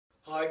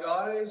Hi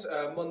guys,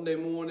 Monday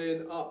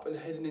morning, up and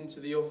heading into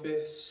the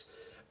office.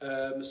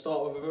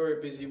 Start of a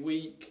very busy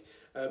week.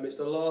 It's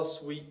the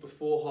last week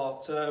before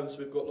half term, so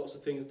we've got lots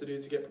of things to do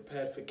to get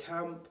prepared for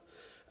camp.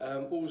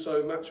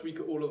 Also match week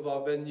at all of our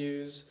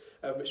venues,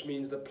 which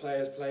means that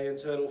players play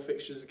internal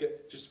fixtures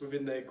get just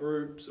within their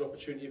groups, an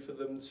opportunity for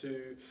them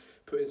to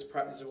put into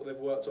practice what they've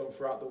worked on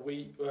throughout the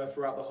week,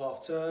 throughout the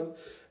half term.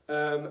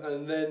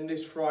 And then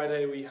this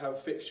Friday we have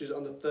fixtures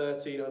under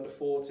 13, under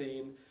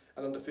 14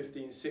 and under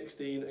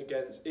 15-16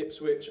 against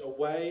Ipswich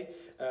away.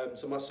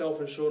 So myself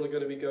and Sean are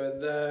going to be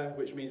going there,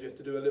 which means we have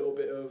to do a little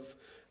bit of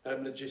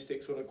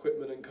logistics on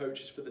equipment and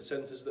coaches for the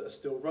centres that are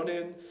still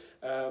running.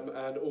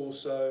 And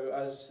also,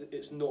 as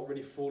it's not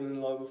really falling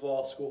in line with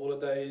our school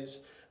holidays,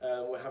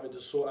 we're having to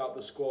sort out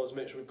the squads,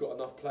 make sure we've got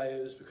enough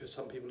players because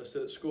some people are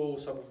still at school,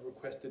 some have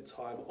requested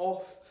time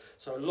off.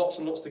 So lots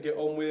and lots to get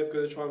on with.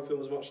 Going to try and film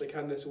as much as I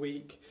can this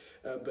week,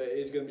 but it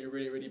is going to be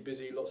really, really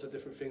busy, lots of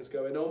different things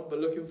going on, but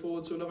looking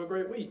forward to another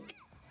great week.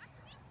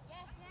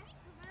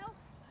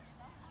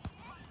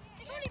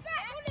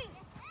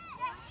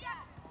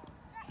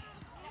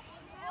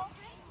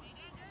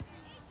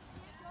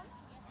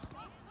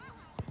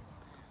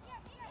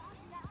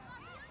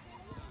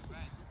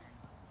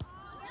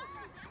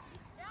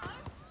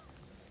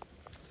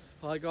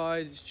 Hi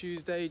guys, it's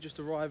Tuesday, just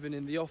arriving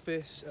in the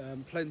office,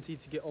 plenty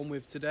to get on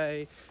with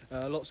today,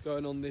 lots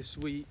going on this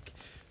week,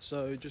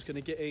 so just going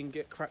to get in,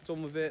 get cracked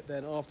on with it,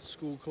 then after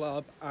school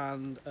club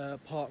and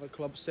partner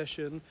club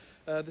session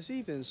this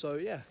evening, so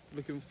yeah,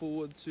 looking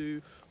forward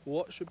to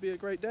what should be a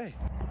great day.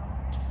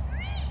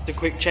 A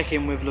quick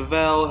check-in with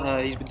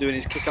Lavelle. He's been doing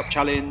his kick-up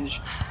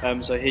challenge,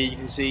 so here you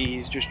can see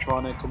he's just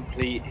trying to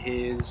complete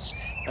his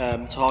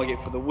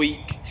target for the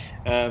week.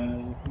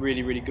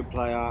 Really, really good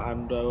player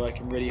and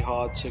working really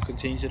hard to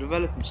continue to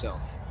develop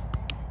himself.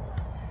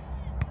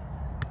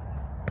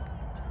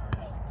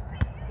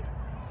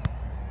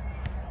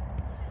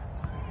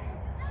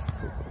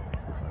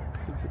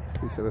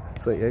 $37,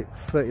 $38,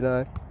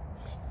 $39.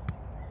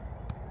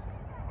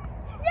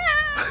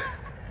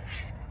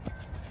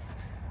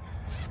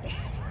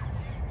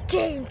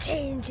 Game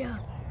changer,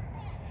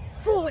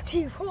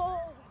 44.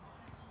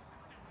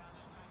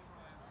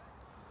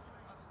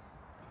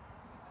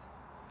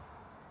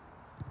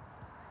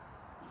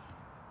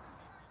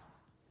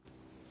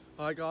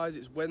 Hi guys,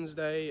 it's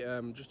Wednesday,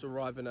 just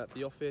arriving at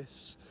the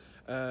office.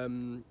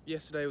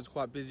 Yesterday was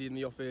quite busy in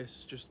the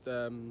office, just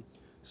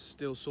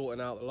still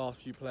sorting out the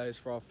last few players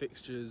for our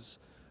fixtures.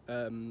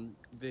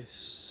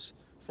 This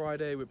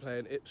Friday we're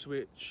playing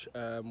Ipswich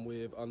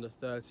with under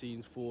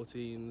 13s,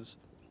 14s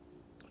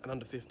and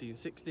under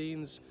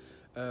 15-16s,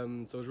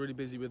 so I was really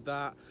busy with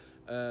that,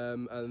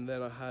 and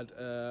then I had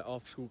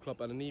after school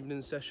club and an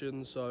evening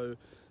session, so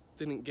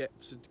didn't get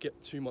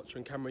too much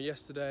on camera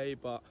yesterday,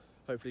 but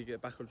hopefully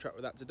get back on track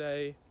with that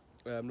today.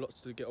 Lots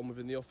to get on with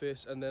in the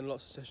office, and then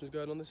lots of sessions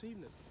going on this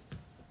evening.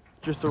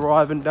 Just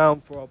arriving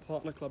down for our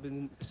partner club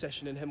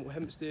session in Hemel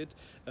Hempstead.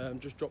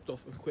 Just dropped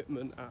off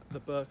equipment at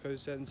the Burko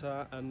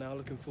Centre, and now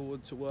looking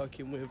forward to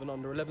working with an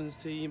under 11s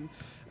team,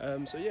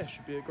 so yeah,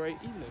 should be a great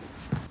evening.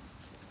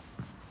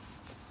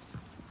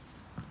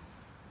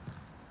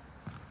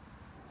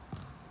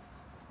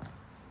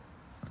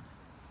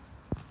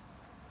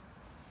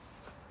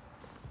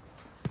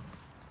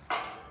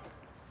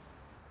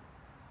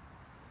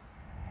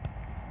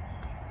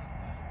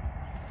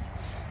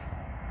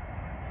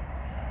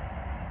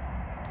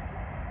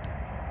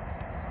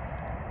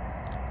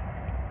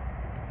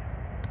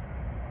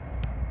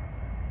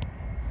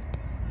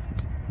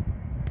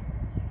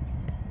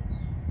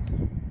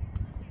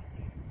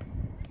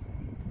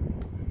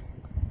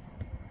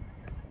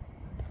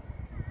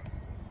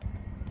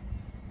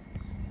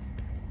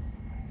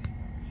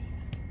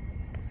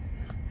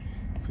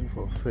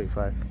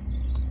 $35.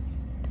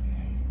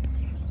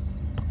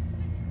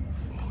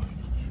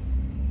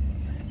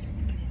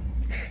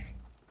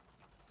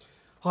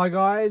 Hi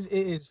guys, it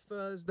is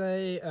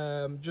Thursday.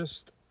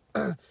 Just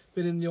been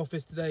in the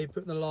office today,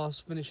 putting the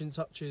last finishing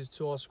touches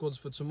to our squads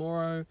for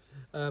tomorrow.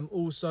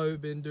 Also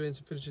been doing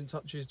some finishing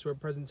touches to a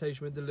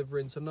presentation we're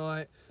delivering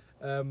tonight.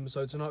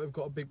 So tonight we've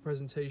got a big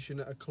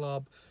presentation at a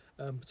club,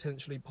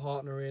 potentially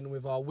partnering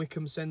with our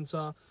Wickham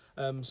Centre.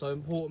 So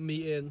important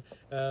meeting,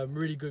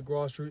 really good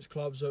grassroots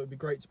club, so it would be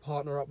great to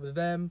partner up with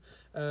them.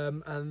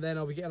 And then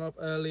I'll be getting up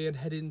early and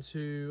heading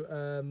to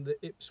the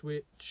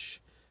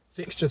Ipswich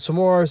fixture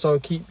tomorrow, so I'll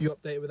keep you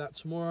updated with that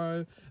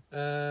tomorrow.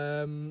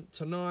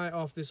 Tonight,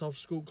 after this after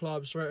school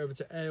club, straight over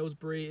to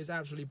Aylesbury. It's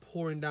absolutely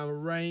pouring down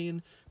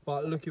rain,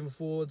 but looking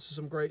forward to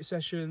some great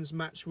sessions,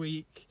 match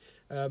week,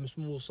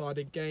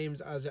 small-sided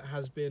games as it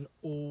has been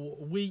all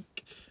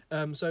week.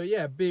 So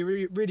yeah, be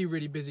really,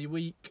 really busy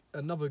week,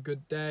 another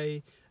good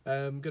day.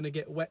 Gonna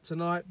get wet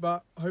tonight,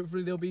 but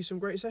hopefully there'll be some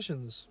great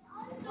sessions.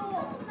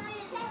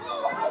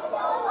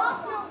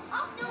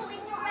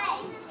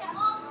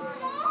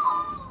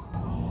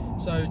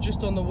 So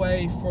just on the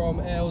way from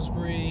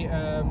Aylesbury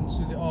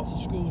to the after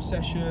school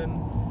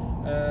session,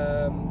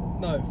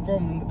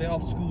 from the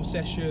after school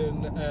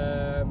session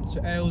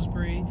to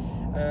Aylesbury.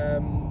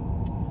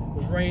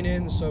 was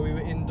raining, so we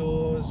were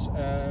indoors,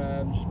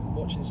 just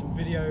watching some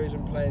videos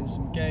and playing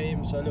some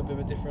games, so a little bit of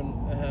a different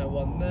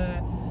one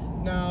there.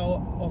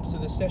 Now off to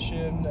the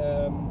session.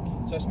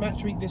 So it's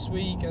match week this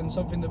week, and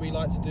something that we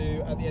like to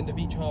do at the end of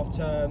each half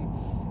term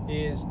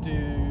is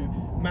do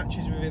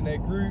matches within their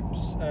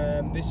groups.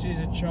 This is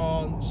a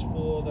chance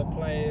for the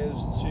players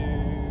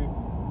to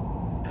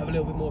have a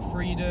little bit more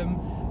freedom,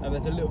 and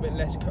there's a little bit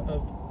less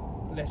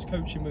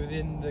coaching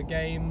within the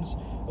games.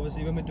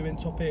 Obviously, when we're doing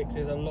topics,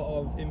 there's a lot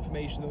of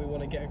information that we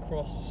want to get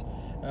across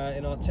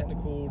in our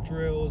technical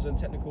drills and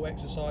technical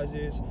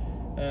exercises.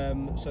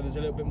 So there's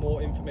a little bit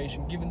more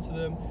information given to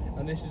them,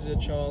 and this is a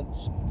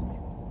chance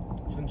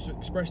for them to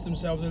express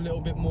themselves a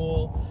little bit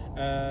more.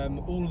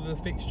 All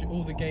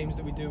the games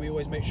that we do, we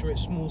always make sure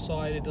it's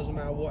small-sided. Doesn't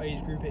matter what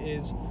age group it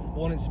is. I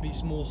want it to be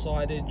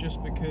small-sided,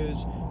 just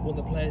because we want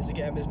the players to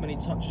get as many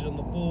touches on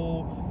the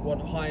ball,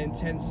 want high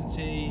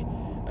intensity,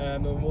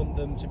 and we want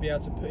them to be able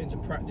to put into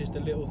practice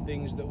the little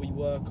things that we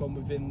work on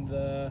within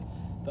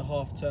the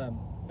half term.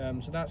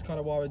 So that's kind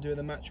of why we're doing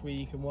the match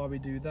week and why we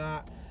do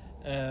that.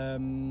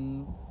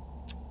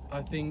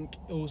 I think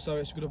also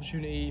it's a good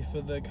opportunity for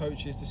the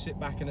coaches to sit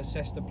back and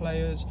assess the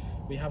players.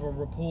 We have our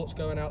reports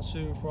going out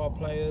soon for our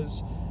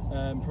players,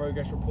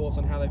 progress reports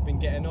on how they've been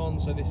getting on,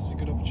 so this is a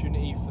good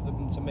opportunity for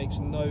them to make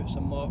some notes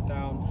and mark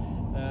down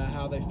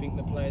how they think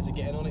the players are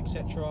getting on,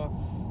 etc.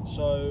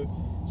 So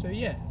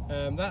yeah,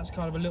 that's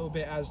kind of a little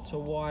bit as to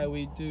why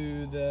we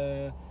do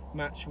the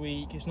match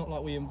week. It's not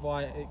like we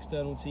invite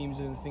external teams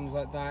and things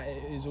like that.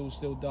 It is all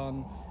still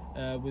done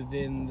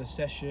within the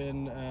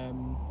session.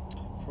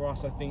 For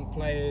us, I think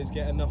players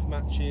get enough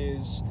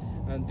matches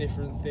and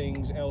different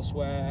things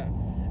elsewhere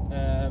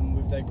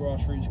with their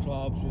grassroots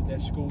clubs, with their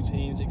school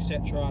teams,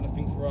 etc. And I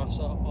think for us,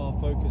 our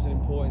focus and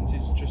importance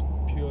is just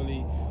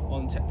purely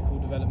on technical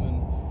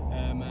development.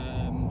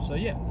 So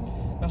yeah,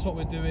 that's what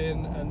we're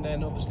doing. And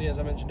then obviously, as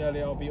I mentioned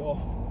earlier, I'll be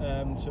off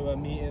to a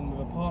meeting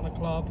with a partner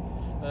club,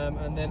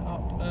 and then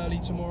up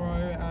early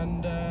tomorrow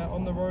and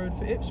on the road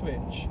for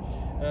Ipswich.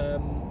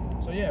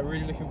 So yeah,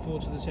 really looking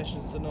forward to the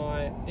sessions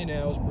tonight in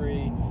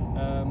Aylesbury.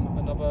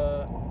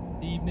 Another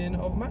evening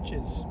of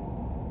matches.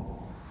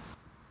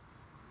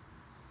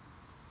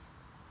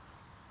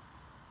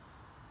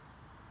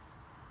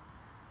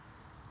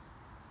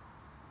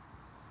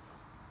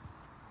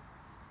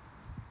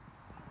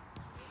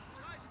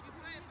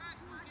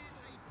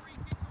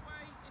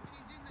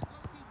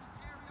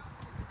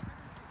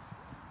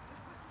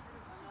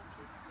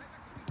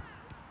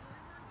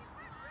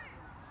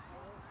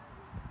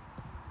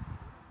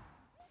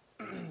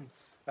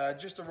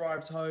 Just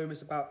arrived home.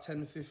 It's about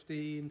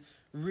 10:15.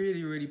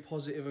 Really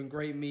positive and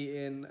great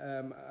meeting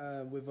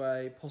with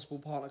a possible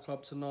partner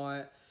club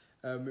tonight.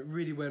 It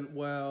really went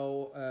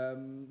well.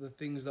 The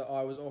things that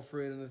I was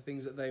offering and the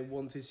things that they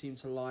wanted seemed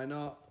to line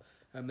up.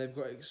 They've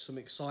got some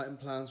exciting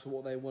plans for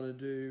what they want to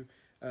do,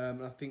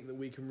 and I think that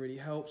we can really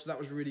help. So that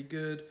was really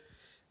good.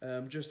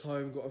 Just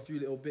home, got a few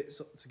little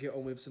bits to get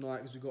on with tonight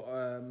because we've got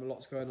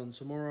lots going on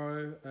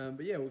tomorrow.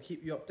 But yeah, we'll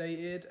keep you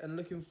updated, and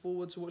looking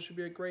forward to what should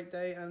be a great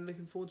day, and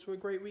looking forward to a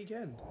great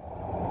weekend.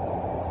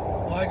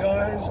 Hi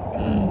guys,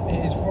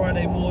 it is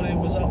Friday morning,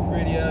 was up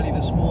really early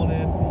this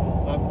morning.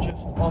 I'm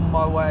just on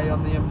my way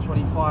on the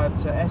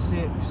M25 to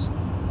Essex,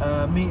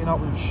 meeting up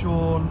with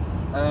Sean,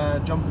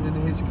 jumping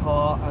into his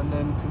car and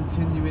then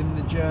continuing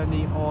the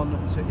journey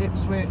on to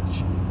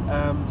Ipswich.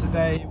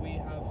 Today we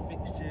have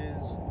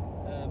fixtures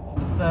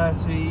under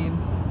 13,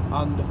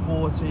 under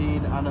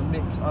 14 and a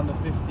mixed under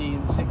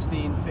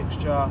 15-16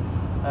 fixture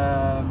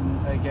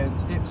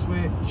against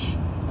Ipswich.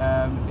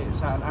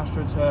 It's at an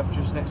AstroTurf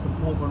just next to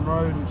Portman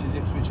Road, which is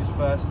Ipswich's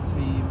first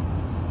team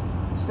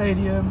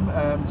stadium.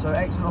 So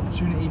excellent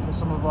opportunity for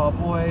some of our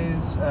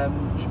boys.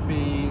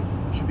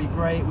 Should be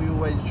great. We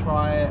always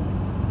try it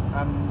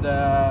and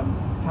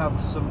have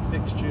some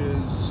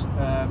fixtures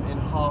in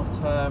half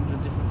terms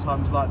and different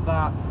times like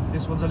that.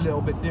 This one's a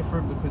little bit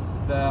different because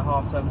the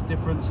half term is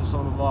different, so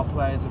some of our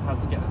players have had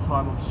to get the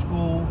time off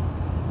school.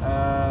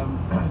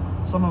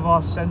 Some of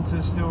our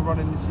centres still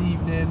running this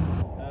evening.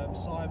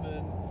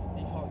 Simon,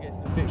 he can't get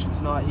to the fixture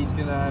tonight. He's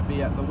going to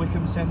be at the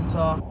Wickham Centre,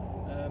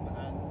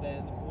 and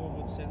then the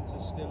Bournemouth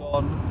Centre's still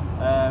on.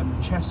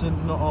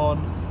 Cheshunt not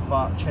on,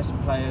 but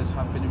Cheshunt players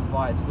have been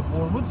invited to the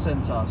Bournemouth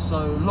Centre.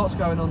 So lots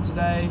going on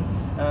today.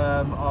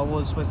 I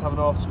was supposed to have an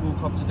after-school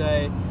club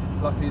today.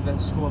 Luckily, the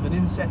school have an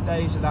inset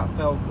day, so that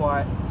fell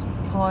quite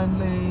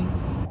kindly.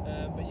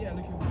 But yeah,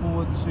 looking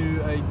forward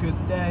to a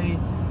good day.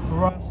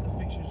 For us, the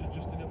fixtures are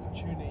just an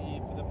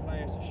opportunity for the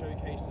players to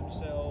showcase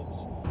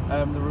themselves.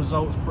 The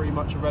results pretty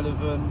much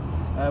irrelevant.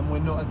 We're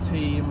not a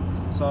team,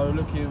 so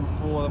looking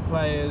for the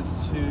players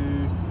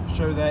to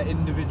show their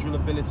individual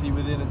ability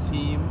within a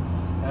team.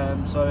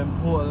 So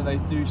important that they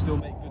do still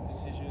make good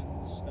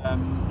decisions.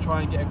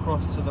 Try and get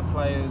across to the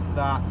players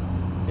that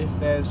if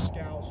there's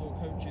scouts or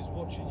coaches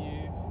watching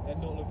you, they're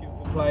not looking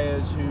for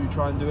players who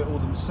try and do it all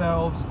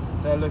themselves.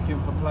 They're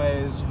looking for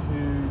players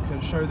who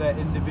can show their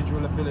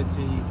individual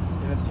ability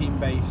in a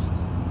team-based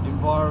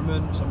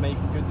environment. So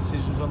making good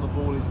decisions on the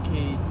ball is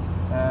key.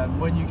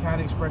 When you can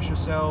express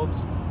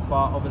yourselves,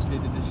 but obviously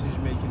the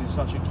decision making is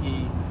such a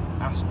key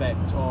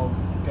aspect of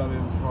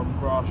going from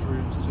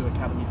grassroots to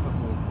academy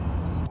football.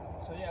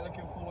 So yeah,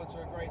 looking forward to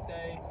a great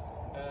day,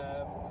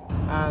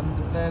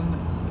 and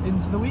then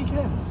into the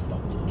weekend.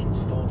 Stocked in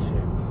store too,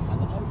 and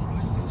the low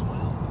prices,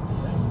 well,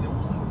 they're still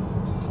low.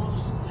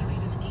 Plus, they're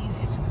even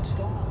easier to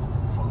install.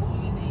 For all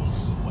you need,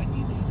 when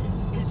you need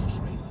it, get a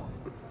trade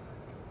point.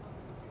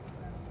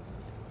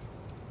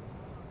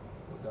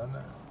 We're done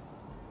now.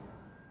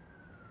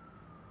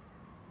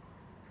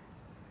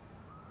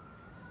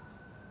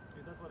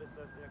 If that's what it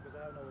says, yeah, because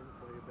I have no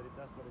info for you, but if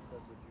that's what it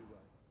says with you guys.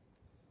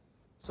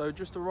 So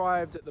just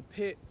arrived at the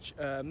pitch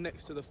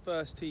next to the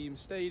first team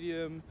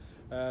stadium,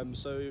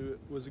 so it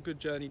was a good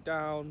journey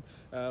down,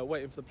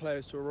 waiting for the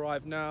players to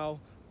arrive now.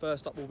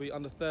 First up will be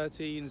under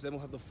 13s, then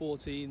we'll have the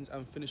 14s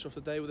and finish off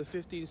the day with the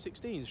 15s,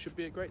 16s. Should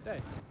be a great day.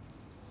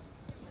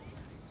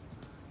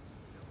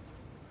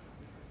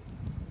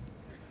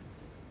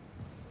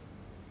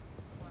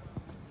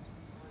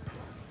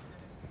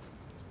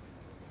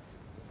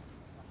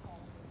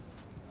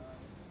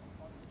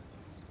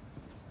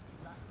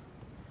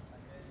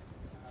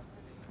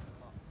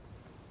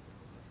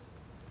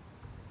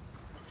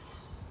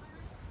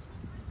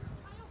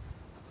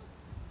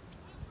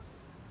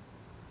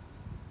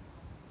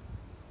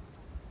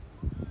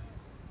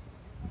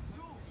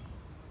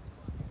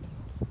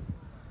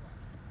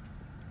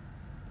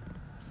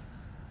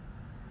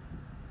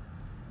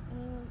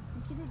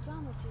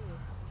 Gideceğim oturuyor.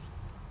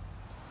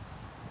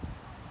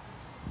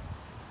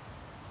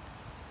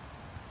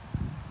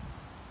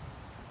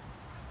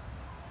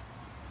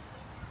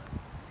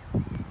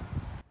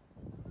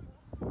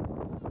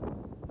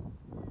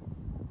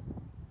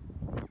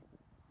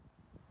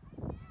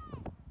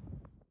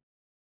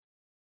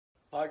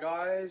 Hi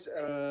guys,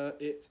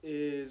 it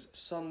is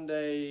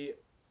Sunday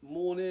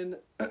morning,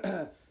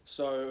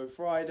 so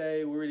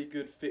Friday, really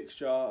good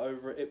fixture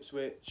over at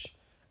Ipswich.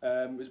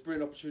 It was a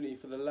brilliant opportunity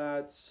for the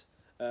lads,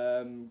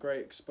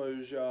 great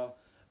exposure,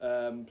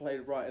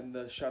 played right in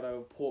the shadow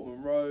of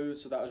Portman Road,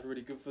 so that was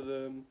really good for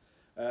them.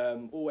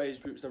 All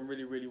age groups done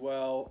really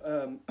well.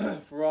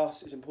 For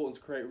us, it's important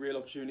to create real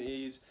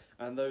opportunities,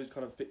 and those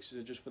kind of fixtures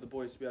are just for the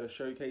boys to be able to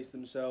showcase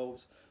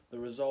themselves. The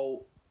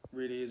result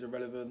really is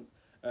irrelevant.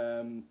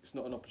 It's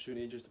not an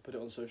opportunity just to put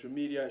it on social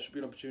media. It should be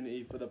an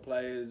opportunity for the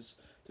players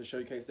to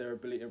showcase their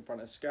ability in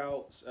front of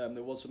scouts.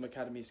 There was some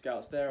academy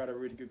scouts there. I had a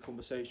really good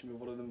conversation with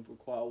one of them for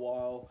quite a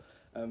while.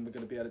 We're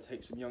going to be able to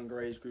take some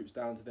younger age groups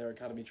down to their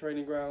academy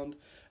training ground.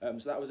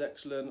 So that was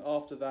excellent.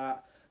 After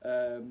that,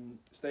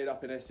 stayed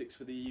up in Essex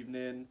for the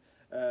evening.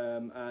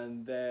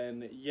 And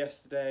then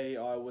yesterday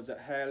I was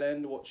at Hale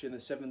End watching the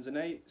 7s and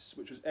 8s,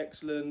 which was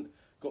excellent.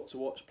 Got to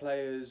watch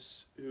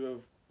players who have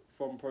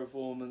from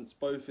ProFormance,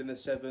 both in the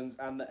 7s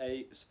and the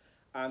 8s,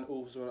 and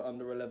also an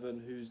under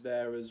 11 who's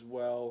there as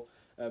well,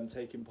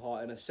 taking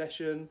part in a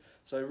session.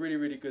 So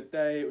really good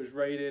day. It was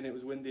raining, it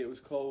was windy, it was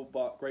cold,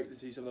 but great to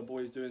see some of the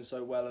boys doing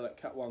so well at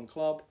Cat 1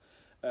 Club.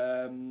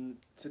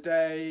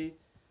 Today,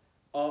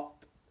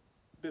 up,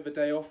 bit of a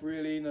day off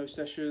really, no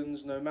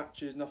sessions, no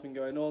matches, nothing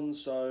going on,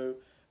 so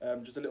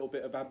just a little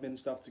bit of admin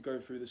stuff to go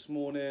through this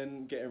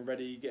morning, getting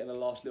ready, getting the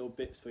last little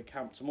bits for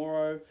camp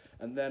tomorrow,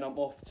 and then I'm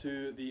off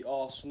to the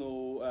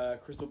Arsenal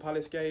Crystal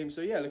Palace game.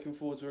 So yeah, looking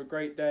forward to a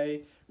great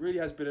day. Really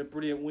has been a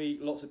brilliant week,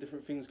 lots of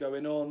different things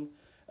going on.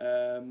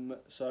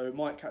 So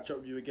might catch up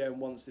with you again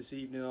once this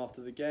evening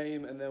after the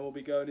game, and then we'll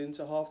be going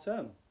into half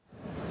term.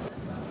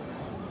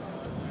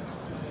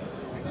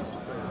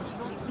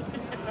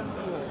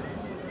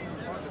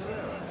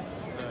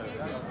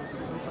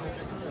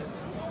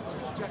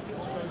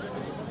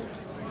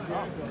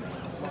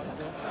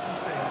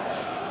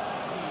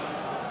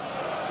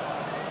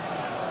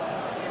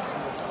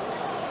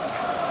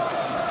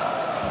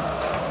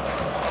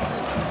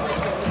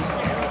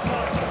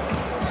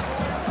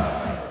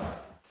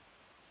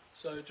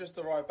 So just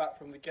arrived back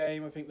from the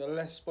game. I think the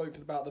less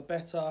spoken about the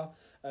better,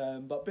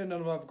 but been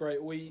another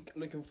great week.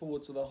 Looking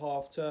forward to the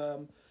half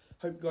term.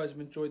 Hope you guys have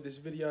enjoyed this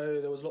video.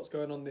 There was lots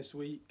going on this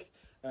week,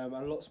 and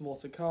lots more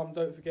to come.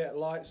 Don't forget,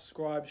 like,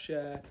 subscribe,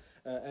 share.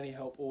 Any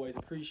help always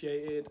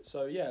appreciated.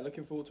 So yeah,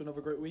 looking forward to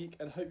another great week,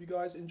 and hope you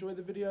guys enjoy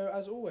the video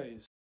as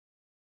always.